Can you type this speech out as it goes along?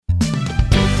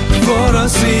a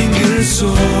single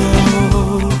soul,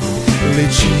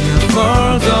 reaching out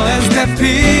further and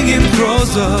stepping in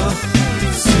closer.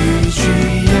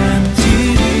 CGNTV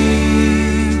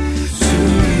to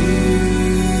you.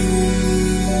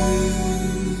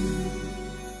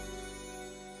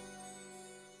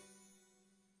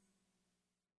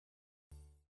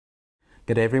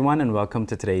 Good day everyone, and welcome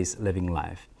to today's Living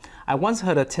Life. I once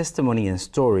heard a testimony and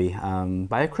story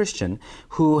by a Christian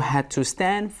who had to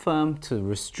stand firm to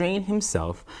restrain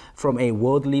himself from a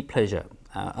worldly pleasure,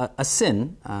 a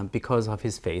sin because of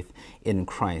his faith in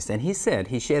Christ. And he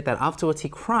shared that afterwards he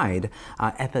cried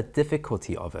at the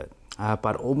difficulty of it,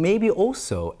 but maybe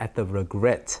also at the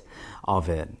regret of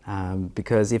it,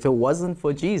 because if it wasn't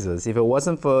for Jesus, if it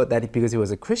wasn't for that, because he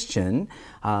was a Christian,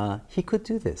 he could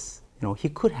do this. He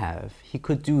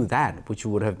could do that, which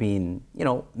would have been,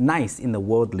 nice in the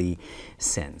worldly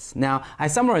sense. Now, I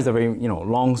summarized a very,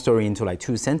 long story into like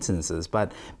 2 sentences,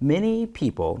 but many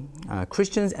people,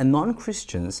 Christians and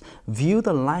non-Christians, view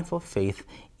the life of faith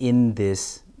in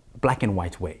this black and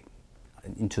white way,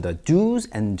 into the do's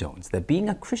and don'ts. That being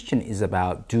a Christian is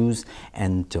about do's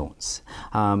and don'ts.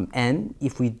 And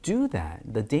if we do that,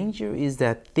 the danger is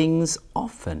that things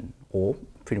often, or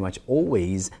pretty much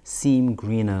always, seem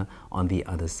greener on the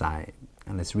other side.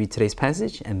 And let's read today's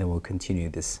passage and then we'll continue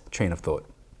this train of thought.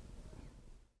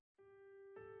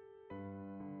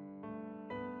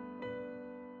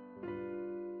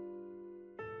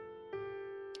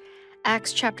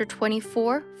 Acts chapter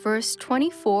 24, verse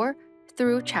 24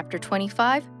 through chapter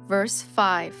 25, verse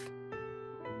 5.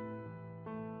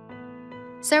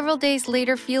 Several days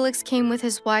later, Felix came with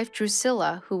his wife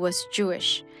Drusilla, who was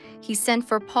Jewish. He sent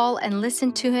for Paul and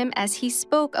listened to him as he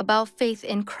spoke about faith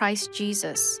in Christ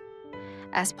Jesus.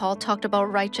 As Paul talked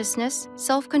about righteousness,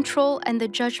 self-control, and the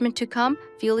judgment to come,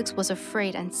 Felix was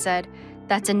afraid and said,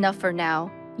 "That's enough for now.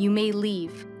 You may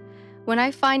leave. When I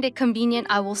find it convenient,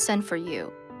 I will send for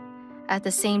you." At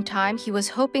the same time, he was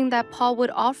hoping that Paul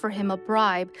would offer him a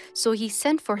bribe, so he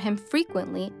sent for him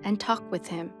frequently and talked with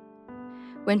him.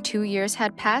 When 2 years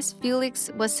had passed,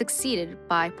 Felix was succeeded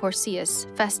by Porcius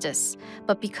Festus.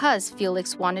 But because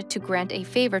Felix wanted to grant a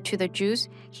favor to the Jews,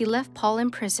 he left Paul in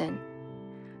prison.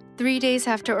 3 days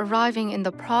after arriving in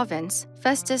the province,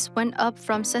 Festus went up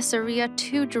from Caesarea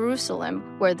to Jerusalem,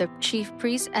 where the chief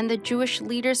priests and the Jewish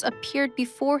leaders appeared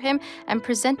before him and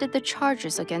presented the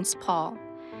charges against Paul.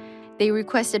 They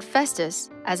requested Festus,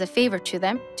 as a favor to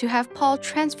them, to have Paul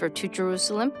transferred to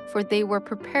Jerusalem, for they were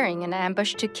preparing an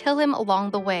ambush to kill him along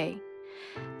the way.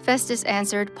 Festus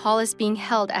answered, "Paul is being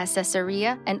held at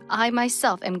Caesarea, and I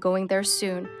myself am going there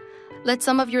soon. Let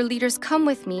some of your leaders come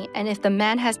with me, and if the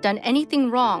man has done anything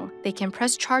wrong, they can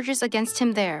press charges against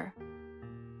him there."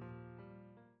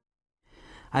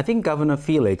 I think Governor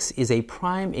Felix is a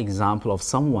prime example of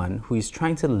someone who is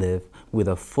trying to live with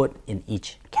a foot in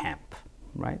each camp.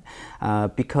 Right?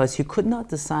 Because he could not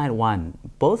decide one.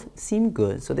 Both seem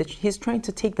good, so that he's trying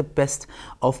to take the best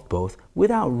of both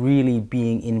without really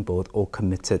being in both or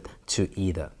committed to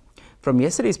either. From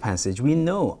yesterday's passage, we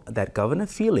know that Governor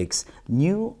Felix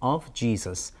knew of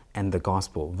Jesus and the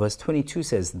gospel. Verse 22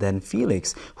 says, "Then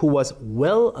Felix, who was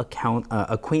well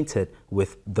acquainted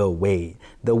with the way."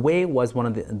 The way was one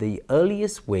of the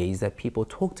earliest ways that people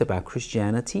talked about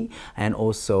Christianity and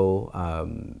also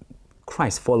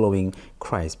Christ, following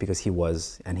Christ, because he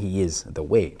was and he is the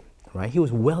way, right? He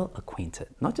was well acquainted,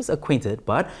 not just acquainted,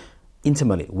 but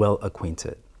intimately well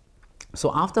acquainted.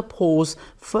 So after Paul's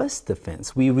first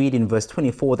defense, we read in verse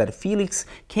 24 that Felix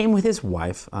came with his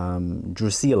wife,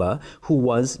 Drusilla, who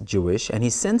was Jewish, and he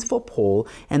sent for Paul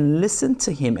and listened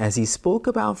to him as he spoke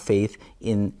about faith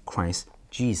in Christ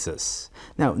Jesus.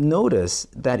 Now, notice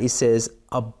that it says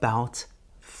about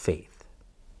faith,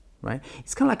 right?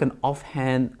 It's kind of like an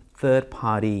offhand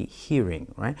third-party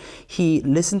hearing, right? He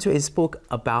listened to his book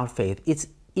about faith. It's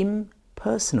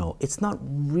impersonal. It's not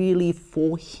really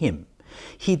for him.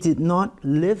 He did not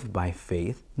live by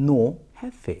faith nor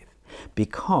have faith.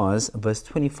 Because, verse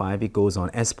 25, it goes on,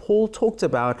 as Paul talked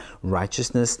about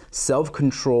righteousness,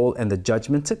 self-control, and the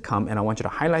judgment to come, and I want you to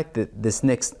highlight this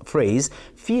next phrase,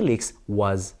 Felix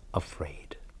was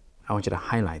afraid. I want you to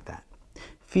highlight that.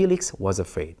 Felix was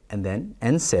afraid,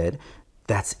 and said,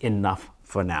 "That's enough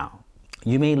for now.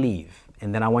 You may leave."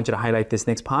 And then I want you to highlight this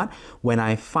next part. "When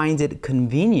I find it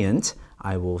convenient,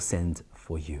 I will send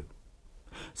for you."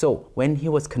 So when he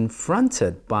was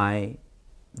confronted by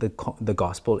the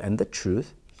gospel and the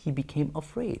truth, he became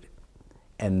afraid.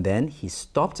 And then he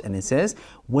stopped and it says,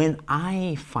 "When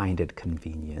I find it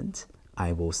convenient,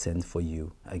 I will send for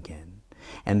you again."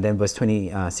 And then verse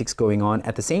 26 going on,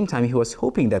 at the same time, he was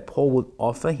hoping that Paul would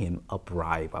offer him a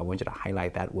bribe. I want you to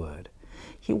highlight that word.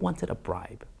 He wanted a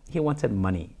bribe. He wanted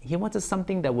money. He wanted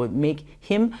something that would make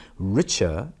him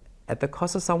richer at the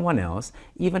cost of someone else,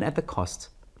 even at the cost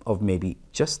of maybe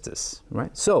justice,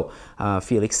 right? So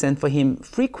Felix sent for him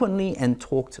frequently and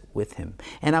talked with him.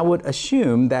 And I would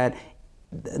assume that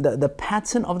the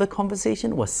pattern of the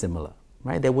conversation was similar,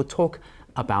 right? They would talk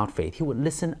about faith. He would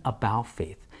listen about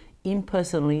faith,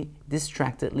 impersonally,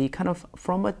 distractedly, kind of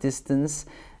from a distance,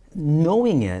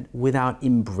 knowing it without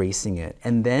embracing it.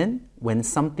 And then when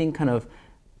something kind of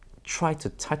tried to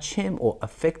touch him or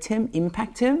affect him,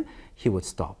 impact him, he would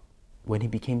stop. When he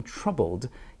became troubled,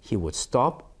 he would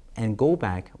stop and go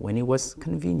back when it was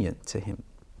convenient to him.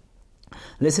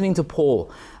 Listening to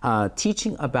Paul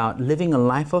teaching about living a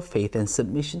life of faith and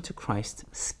submission to Christ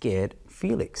scared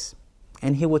Felix.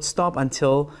 And he would stop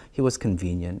until he was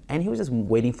convenient, and he was just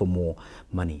waiting for more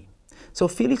money. So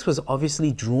Felix was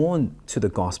obviously drawn to the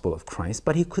gospel of Christ,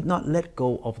 but he could not let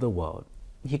go of the world.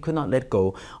 He could not let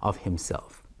go of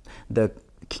himself. The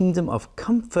kingdom of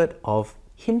comfort of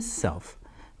himself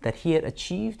that he had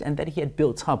achieved and that he had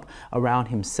built up around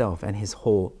himself and his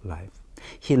whole life.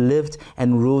 He lived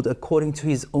and ruled according to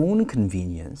his own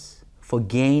convenience, for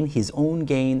gain, his own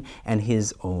gain, and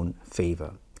his own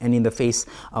favor. And in the face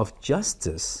of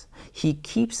justice, he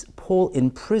keeps Paul in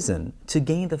prison to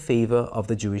gain the favor of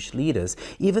the Jewish leaders,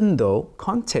 even though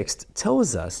context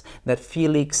tells us that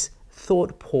Felix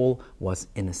thought Paul was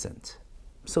innocent.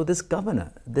 So this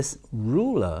governor, this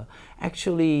ruler,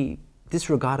 actually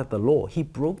disregarded the law. He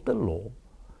broke the law.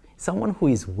 Someone who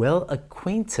is well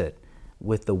acquainted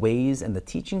with the ways and the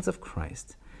teachings of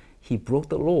Christ, he broke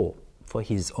the law for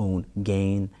his own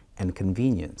gain and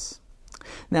convenience.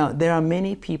 Now, there are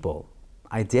many people,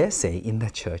 I dare say, in the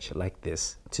church like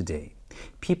this today.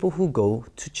 People who go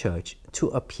to church to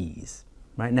appease.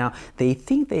 Right now, they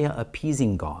think they are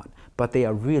appeasing God, but they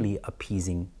are really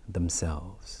appeasing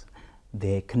themselves.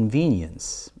 Their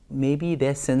convenience, maybe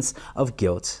their sense of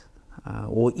guilt,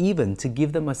 or even to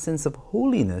give them a sense of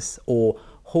holiness or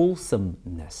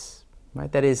wholesomeness.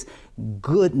 Right? That is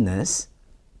goodness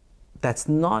that's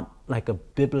not like a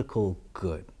biblical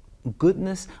good.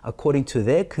 Goodness according to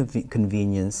their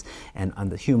convenience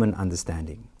and human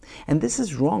understanding. And this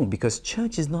is wrong because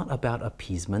church is not about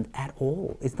appeasement at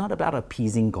all. It's not about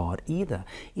appeasing God either.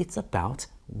 It's about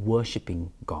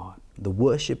worshiping God, the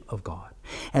worship of God.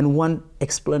 And one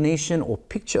explanation or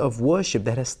picture of worship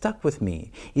that has stuck with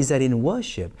me is that in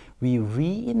worship, we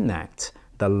reenact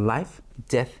the life,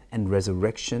 death, and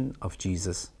resurrection of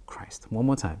Jesus Christ. One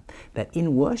more time. That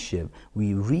in worship,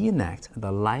 we reenact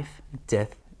the life,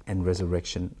 death, and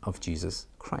resurrection of Jesus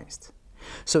Christ.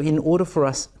 So in order for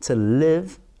us to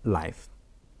live life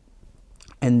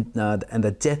and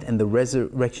the death and the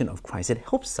resurrection of Christ, it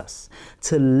helps us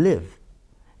to live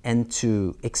and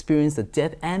to experience the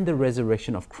death and the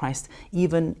resurrection of Christ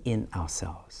even in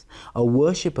ourselves. A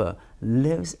worshiper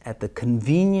lives at the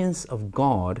convenience of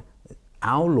God,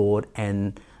 our Lord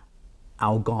and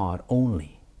our God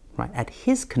only, right? At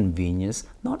His convenience,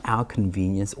 not our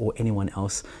convenience or anyone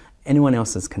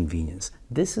else's convenience.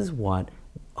 This is what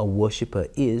a worshiper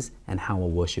is and how a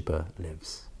worshiper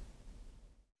lives.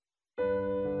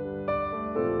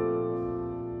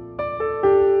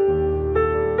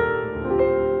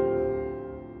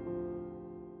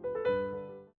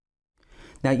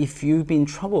 Now, if you've been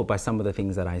troubled by some of the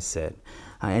things that I said,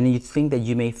 and you think that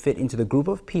you may fit into the group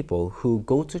of people who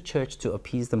go to church to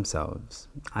appease themselves,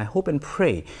 I hope and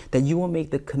pray that you will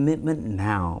make the commitment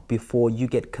now before you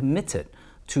get committed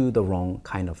to the wrong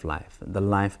kind of life, the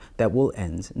life that will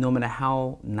end, no matter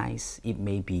how nice it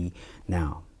may be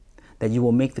now. That you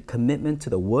will make the commitment to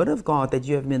the Word of God that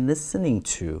you have been listening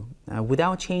to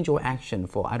without change or action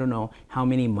for I don't know how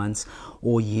many months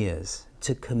or years,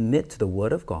 to commit to the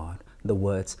Word of God, the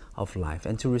words of life,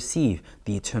 and to receive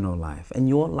the eternal life. And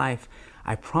your life,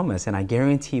 I promise and I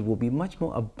guarantee, will be much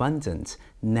more abundant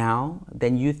now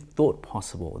than you thought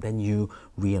possible, than you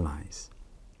realize.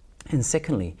 And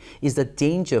secondly, is the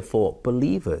danger for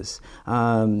believers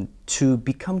to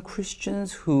become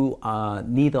Christians who are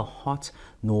neither hot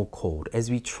nor cold,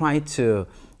 as we try to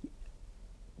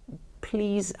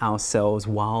please ourselves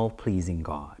while pleasing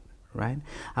God. Right?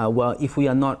 Well, if we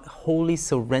are not wholly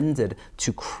surrendered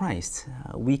to Christ,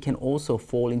 we can also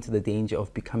fall into the danger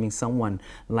of becoming someone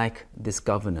like this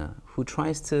governor who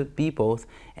tries to be both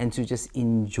and to just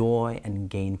enjoy and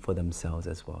gain for themselves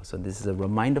as well. So this is a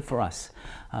reminder for us,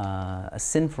 a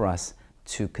sin for us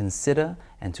to consider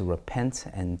and to repent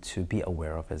and to be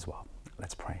aware of as well.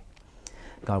 Let's pray.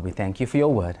 God, we thank you for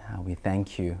your word. We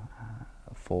thank you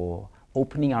for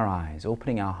opening our eyes,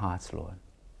 opening our hearts, Lord,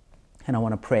 And I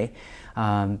want to pray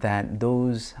that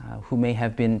those who may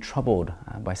have been troubled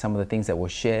by some of the things that were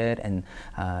shared and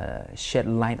shed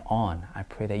light on, I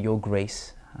pray that your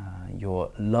grace,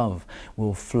 your love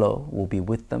will flow, will be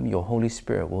with them. Your Holy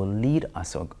Spirit will lead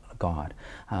us, oh God,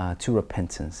 to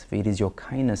repentance. For it is your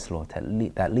kindness, Lord,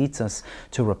 that leads us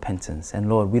to repentance. And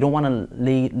Lord, we don't want to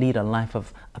lead a life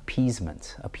of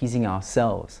appeasement, appeasing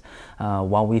ourselves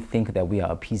while we think that we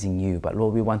are appeasing you. But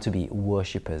Lord, we want to be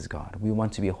worshipers, God. We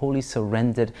want to be wholly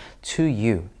surrendered to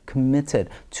you, committed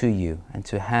to you, and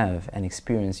to have and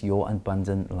experience your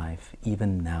abundant life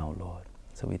even now, Lord.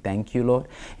 So we thank you, Lord,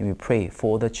 and we pray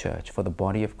for the church, for the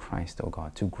body of Christ, oh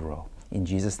God, to grow. In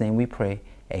Jesus' name we pray,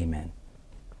 amen.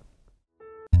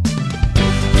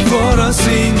 For a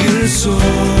single soul,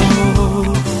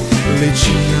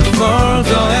 reaching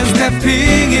further and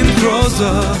stepping in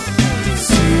closer.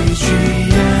 See Jesus.